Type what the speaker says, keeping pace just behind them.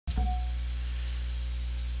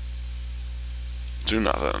do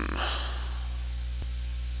nothing.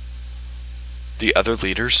 The other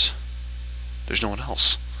leaders? There's no one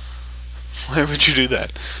else. Why would you do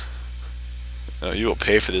that? Oh, you will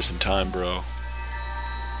pay for this in time, bro.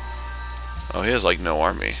 Oh, he has like no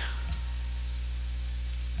army.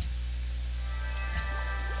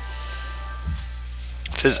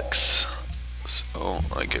 Physics. So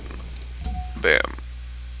I can bam.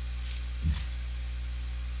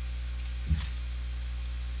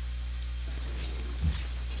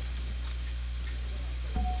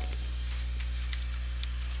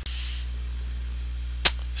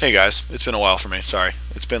 Hey guys, it's been a while for me, sorry.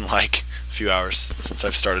 It's been like a few hours since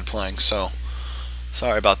I've started playing, so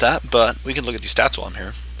sorry about that, but we can look at these stats while I'm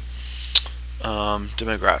here.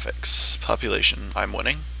 Demographics, population, I'm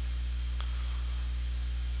winning.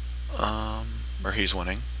 Or he's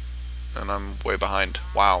winning. And I'm way behind.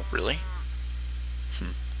 Wow, really?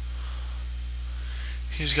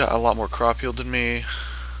 He's got a lot more crop yield than me.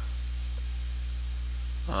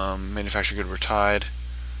 Manufacturing good, we're tied.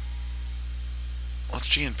 What's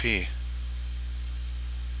GNP?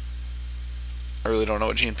 I really don't know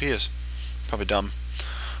what GNP is. Probably dumb.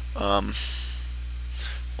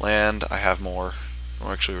 Land, I have more.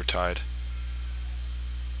 Well, actually, we're tied.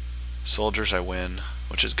 Soldiers, I win,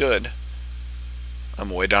 which is good. I'm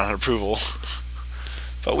way down on approval.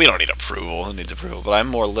 But we don't need approval. Who needs approval? But I'm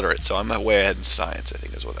more literate, so I'm way ahead in science, I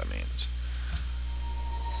think is what that means.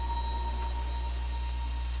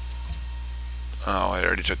 Oh, I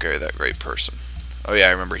already took care of that great person. Oh yeah,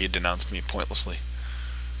 I remember he denounced me pointlessly.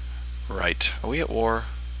 Right. Are we at war?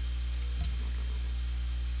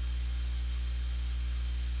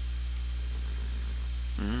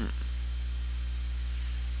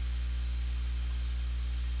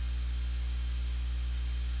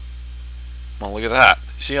 Well, look at that.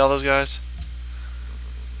 You see all those guys?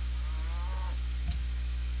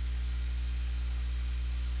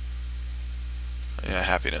 Yeah,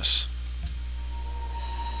 happiness.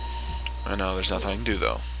 I know, there's nothing I can do,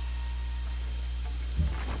 though.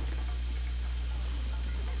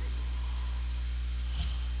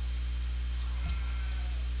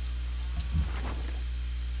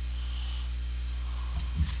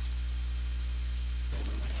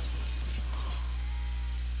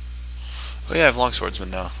 Oh yeah, I have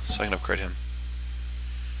longswordsman now, so I can upgrade him.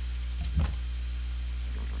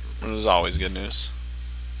 This is always good news.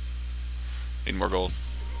 Need more gold.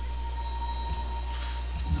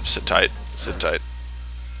 Sit tight, sit tight.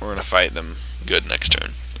 We're gonna fight them good next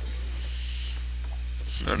turn.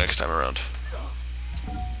 Or next time around.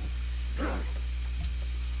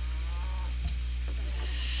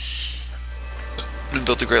 We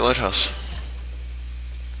built a great lighthouse.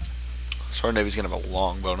 So our navy's gonna have a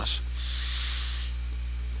long bonus.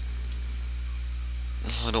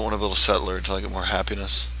 I don't want to build a settler until I get more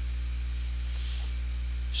happiness.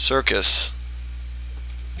 Circus.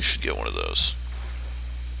 You should get one of those.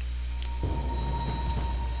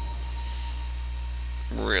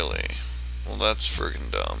 Really? Well, that's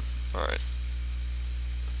friggin' dumb. Alright.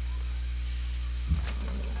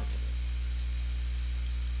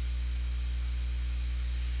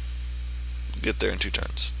 Get there in 2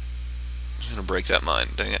 turns. I'm just gonna break that mine,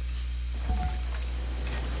 dang it.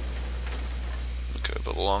 Okay,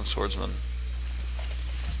 build a long swordsman.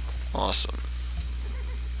 Awesome.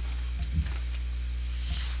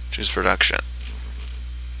 Choose production.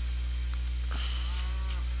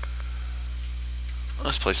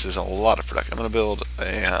 This place is a lot of production. I'm going to build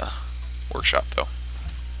a workshop, though.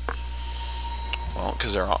 Well,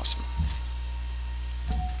 because they're awesome.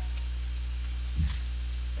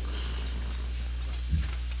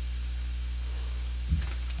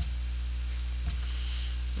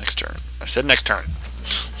 Next turn. I said next turn.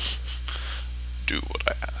 Do what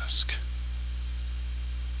I ask.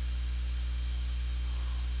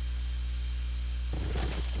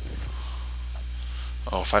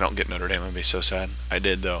 Oh, if I don't get Notre Dame, I'd be so sad. I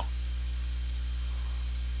did, though.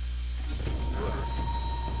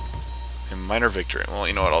 A minor victory. Well,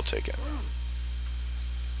 you know what? I'll take it.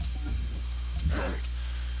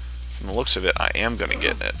 From the looks of it, I am going to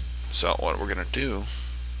get it. So what we're going to do...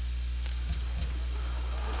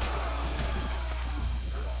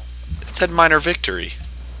 It said minor victory.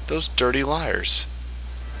 Those dirty liars.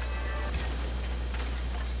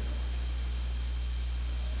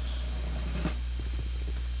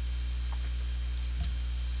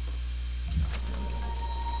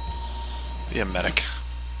 Be a medic.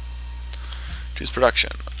 Choose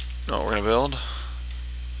production. No, we're going to build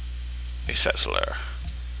a settler.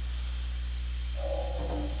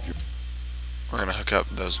 We're going to hook up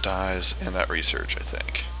those dyes and that research, I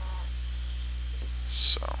think.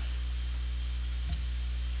 So.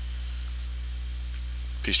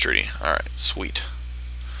 Peace treaty. Alright, sweet.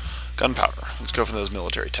 Gunpowder. Let's go for those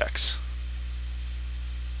military techs.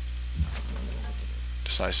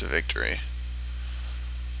 Decisive victory.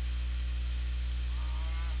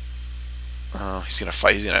 He's gonna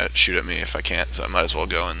fight. He's gonna shoot at me if I can't, so I might as well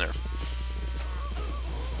go in there.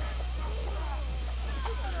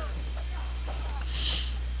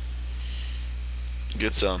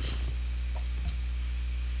 Get some.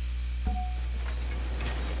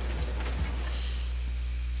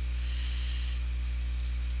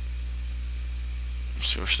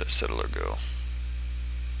 So where should that settler go?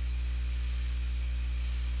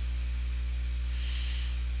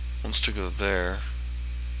 Wants to go there.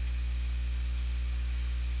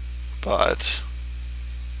 But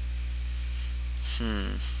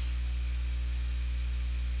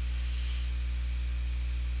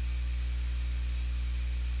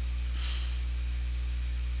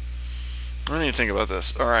I need to think about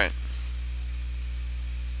this. Alright.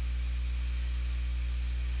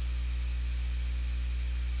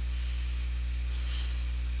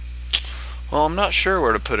 Well, I'm not sure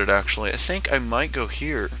where to put it actually. I think I might go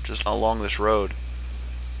here, just along this road.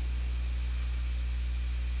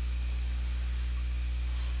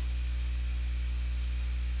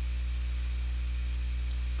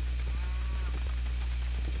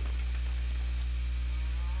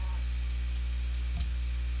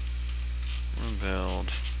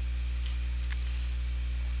 Build.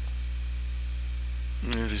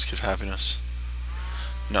 These give happiness.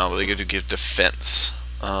 No, but they get to give defense.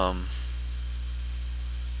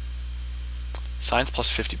 Science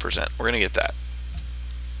plus 50%. We're gonna get that.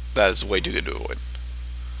 That is way too good to avoid.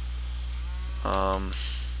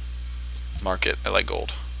 Market. I like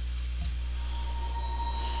gold.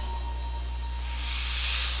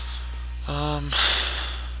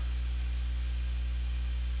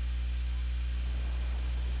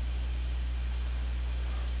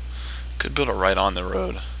 Could build it right on the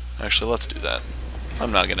road. Actually, let's do that.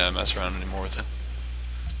 I'm not gonna mess around anymore with it.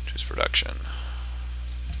 Choose production.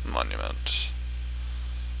 Monument.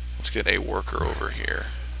 Let's get a worker over here.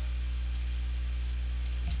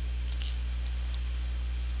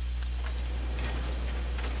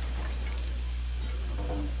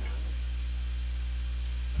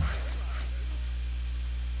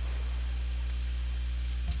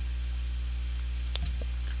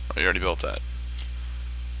 Oh, you already built that.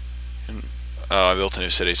 Oh, I built a new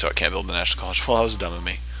city, so I can't build the National College. Well, that was dumb of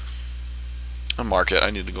me. A market. I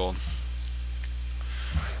need the gold.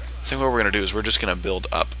 I think what we're going to do is we're just going to build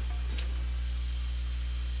up.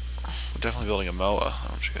 We're definitely building a MOA. I don't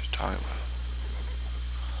know what you guys are talking about.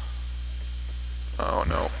 Oh,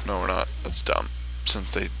 no. No, we're not. That's dumb.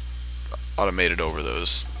 Since they automated over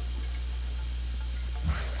those.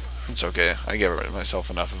 It's okay. I gave myself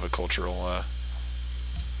enough of a cultural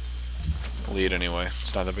lead anyway.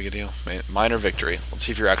 It's not that big a deal. Minor victory. Let's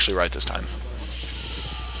see if you're actually right this time.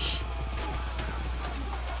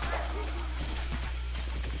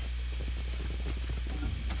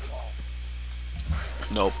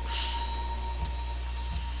 Nope.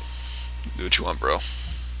 Do what you want, bro.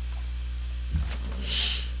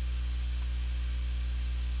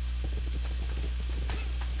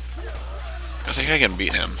 I think I can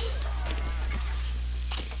beat him.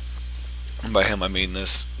 And by him I mean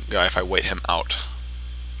this guy if I wait him out.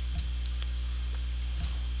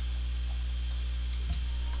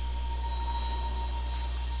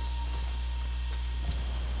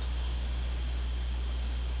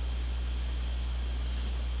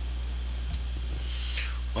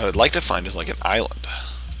 What I'd like to find is like an island.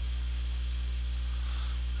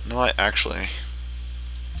 No, I actually...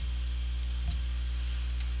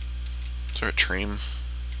 Is there a stream?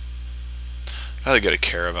 I'd rather get a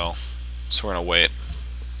caravel, so we're gonna wait.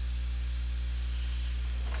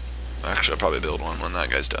 Actually, I'll probably build one when that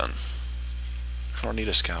guy's done. I don't need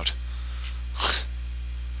a scout.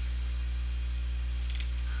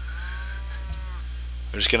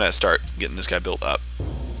 I'm just gonna start getting this guy built up.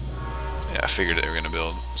 Yeah, I figured they were gonna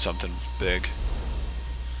build something big.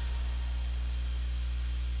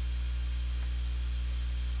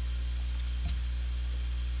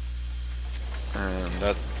 And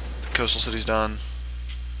that coastal city's done.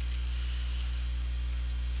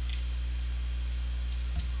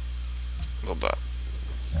 Build that.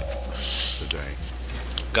 Today.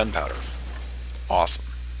 Gunpowder. Awesome.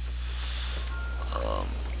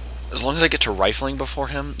 As long as I get to rifling before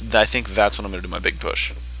him, I think that's when I'm going to do my big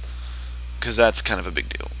push. Because that's kind of a big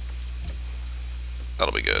deal.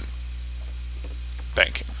 That'll be good.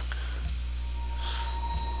 Banking.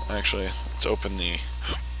 Actually, let's open the...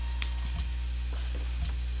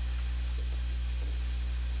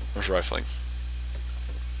 Where's rifling?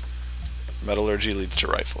 Metallurgy leads to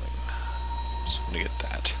rifling. So I'm gonna get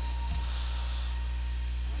that.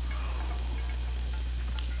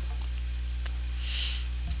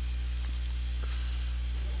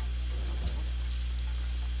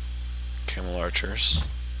 Camel archers.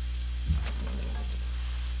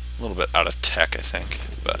 A little bit out of tech, I think,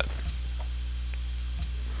 but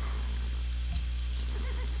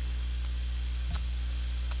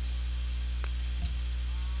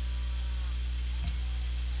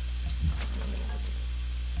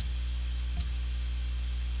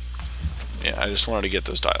yeah, I just wanted to get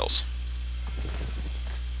those dials.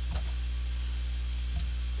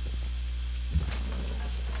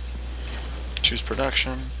 Choose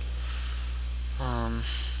production.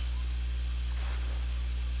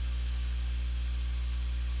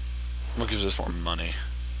 What gives us more money?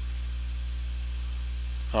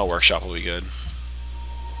 Oh, workshop will be good.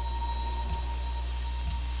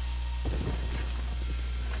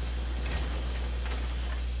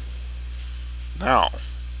 Now.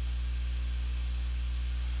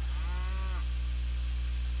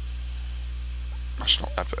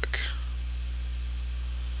 National Epic.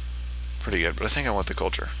 Pretty good, but I think I want the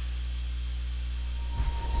culture.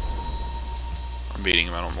 I'm beating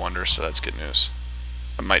him, I don't wonder, so that's good news.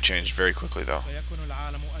 It might change very quickly, though.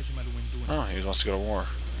 Oh, he wants to go to war.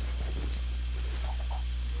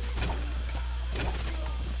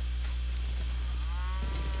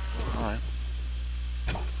 Alright.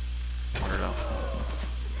 Weirdo.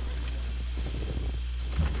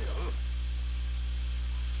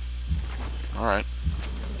 Alright.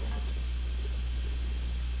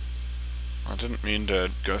 I didn't mean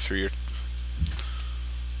to go through your...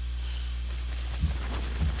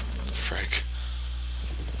 Frick.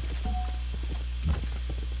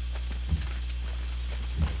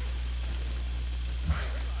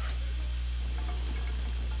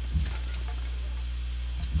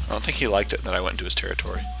 I don't think he liked it that I went into his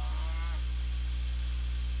territory.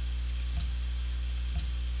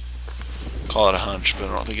 Call it a hunch, but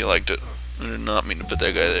I don't think he liked it. I did not mean to put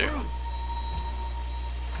that guy there.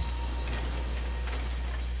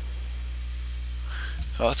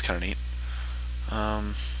 Oh, that's kind of neat.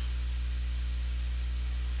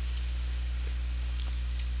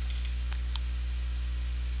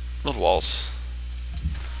 Build walls.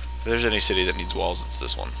 If there's any city that needs walls, it's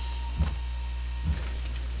this one.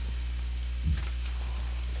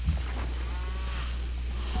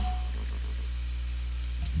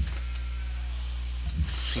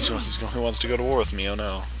 He's the one who wants to go to war with me, oh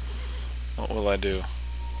no. What will I do?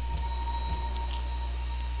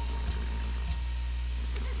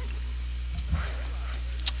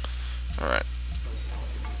 Alright.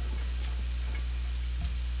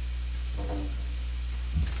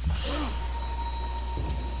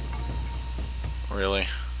 Really?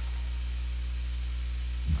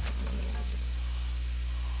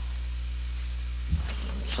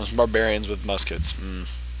 Those barbarians with muskets.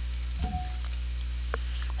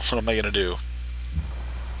 What am I gonna do?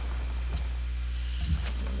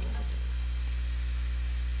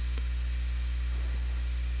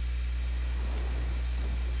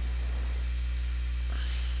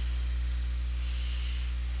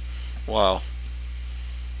 Wow.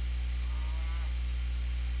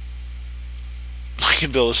 I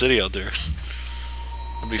can build a city out there.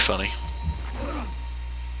 That'd be funny.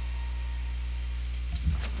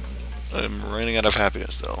 I'm running out of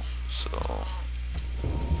happiness though, so...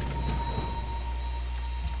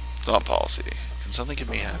 Thought policy. Can something give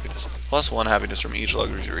me happiness? +1 happiness from each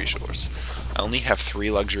luxury resource. I only have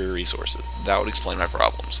 3 luxury resources. That would explain my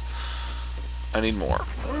problems. I need more.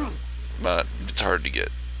 But it's hard to get.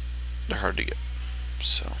 They're hard to get.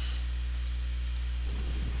 So.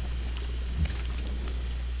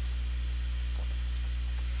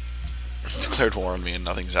 Declared war on me and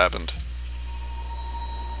nothing's happened.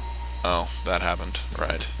 Oh, that happened.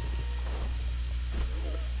 Right.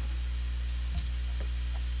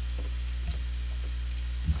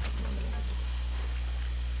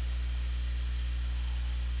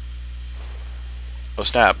 Oh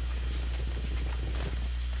snap.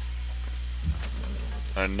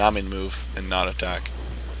 Not mean move and not attack.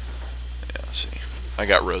 Yeah, see. I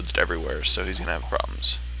got roads everywhere, so he's gonna have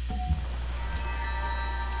problems.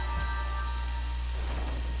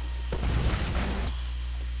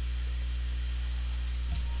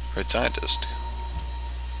 Great scientist.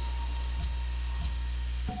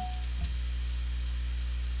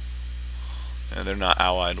 Yeah, they're not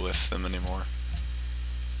allied with them anymore.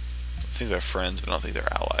 I think they're friends, but I don't think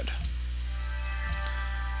they're allied.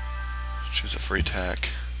 Choose a free tech.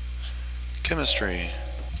 Chemistry.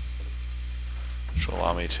 Which will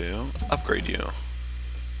allow me to upgrade you.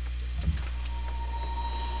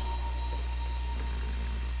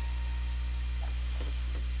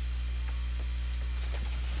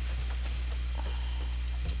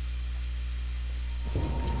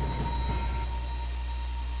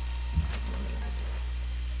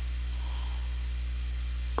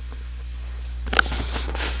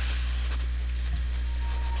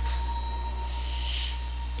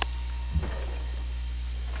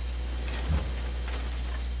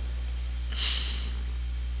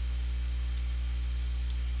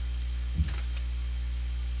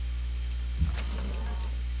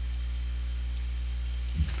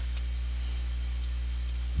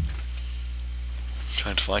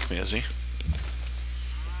 Trying to flank me, is he?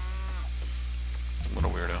 What a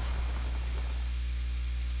weirdo.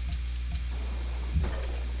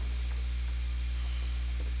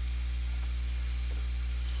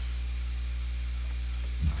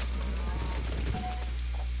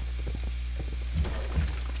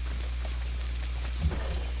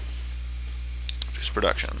 Boost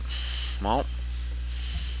production. Well,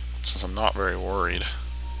 since I'm not very worried.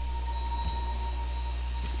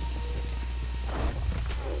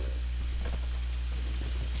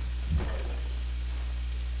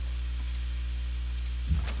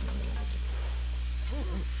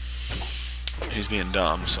 He's being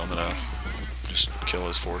dumb, so I'm gonna just kill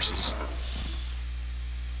his forces.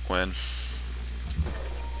 Win.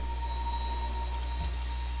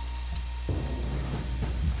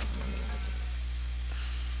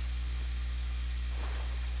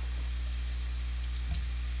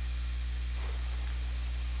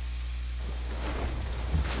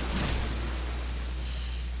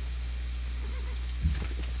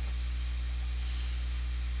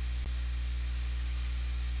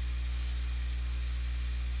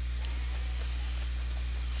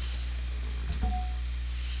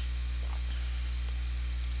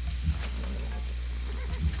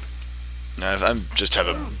 I just have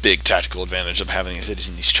a big tactical advantage of having these cities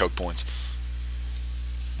in these choke points.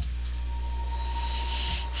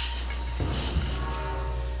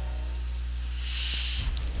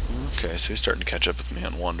 Okay, so he's starting to catch up with me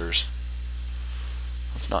on wonders.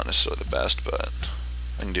 It's not necessarily the best, but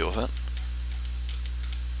I can deal with it.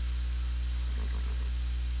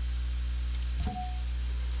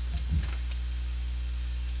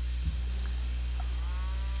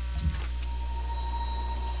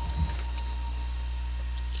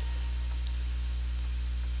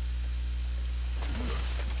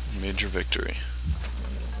 Major victory.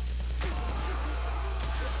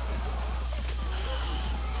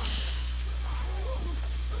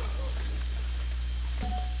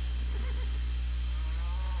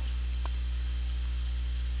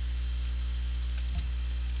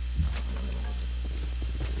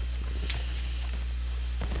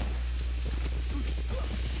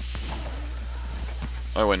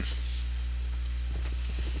 I win.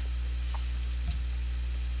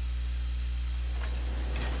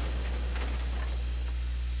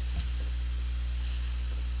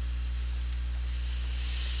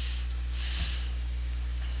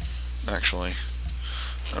 Actually,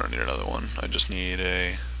 I don't need another one. I just need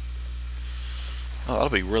a... Oh, that'll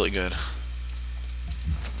be really good.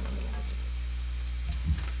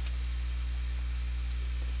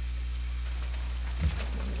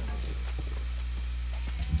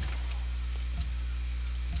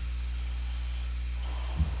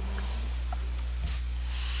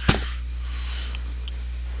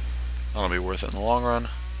 That'll be worth it in the long run.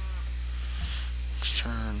 Next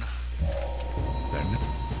turn.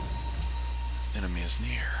 Enemy is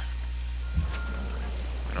near.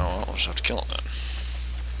 You know what? We'll just have to kill him then.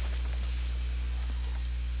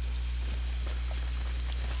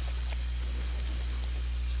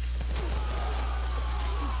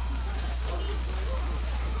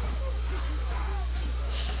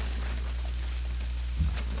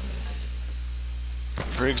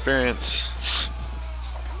 Free experience.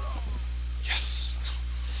 Yes.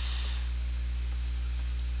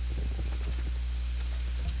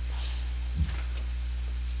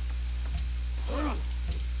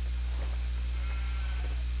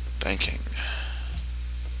 Banking.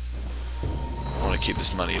 I want to keep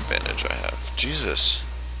this money advantage I have. Jesus.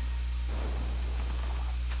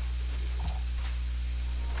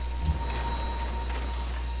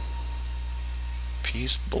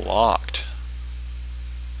 Piece blocked.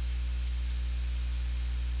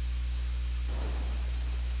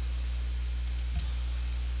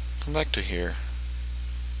 Come back to here.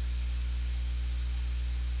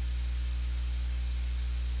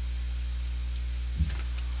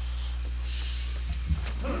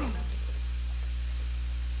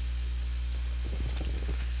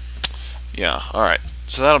 Yeah, alright.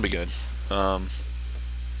 So that'll be good. Do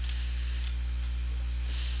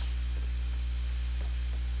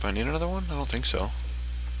I need another one? I don't think so.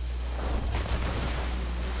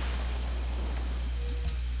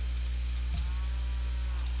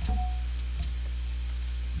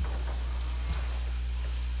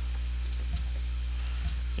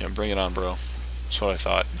 Yeah, bring it on, bro. That's what I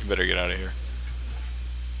thought. You better get out of here.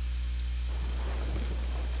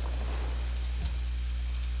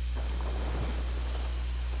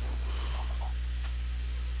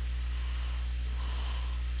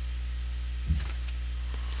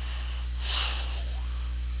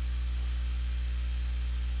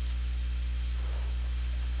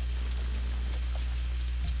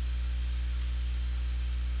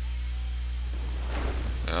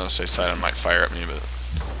 I'll say Sidon might fire at me, but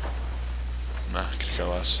nah, could care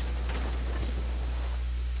less.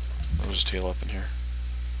 I'll just heal up in here.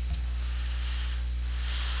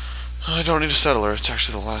 I don't need a settler. It's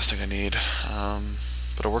actually the last thing I need.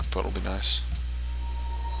 But a workboat will be nice.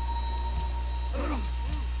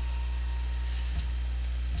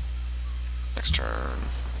 Next turn.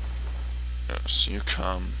 Yes, you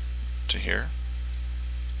come to here.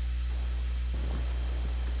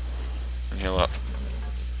 And heal up.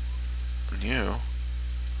 And you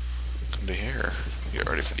come to here. Get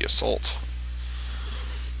ready for the assault.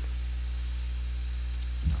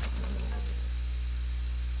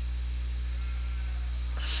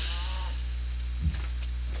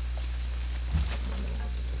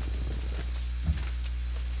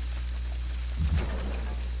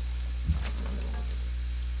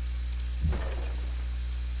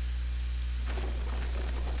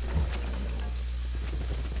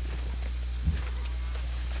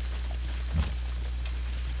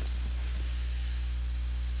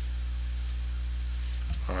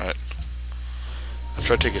 Alright.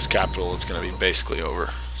 After I take his capital, it's going to be basically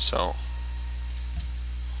over. So.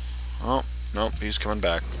 Oh, nope, he's coming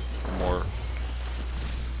back for more.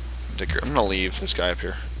 I'm going to leave this guy up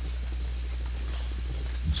here.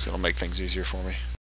 It's going to make things easier for me.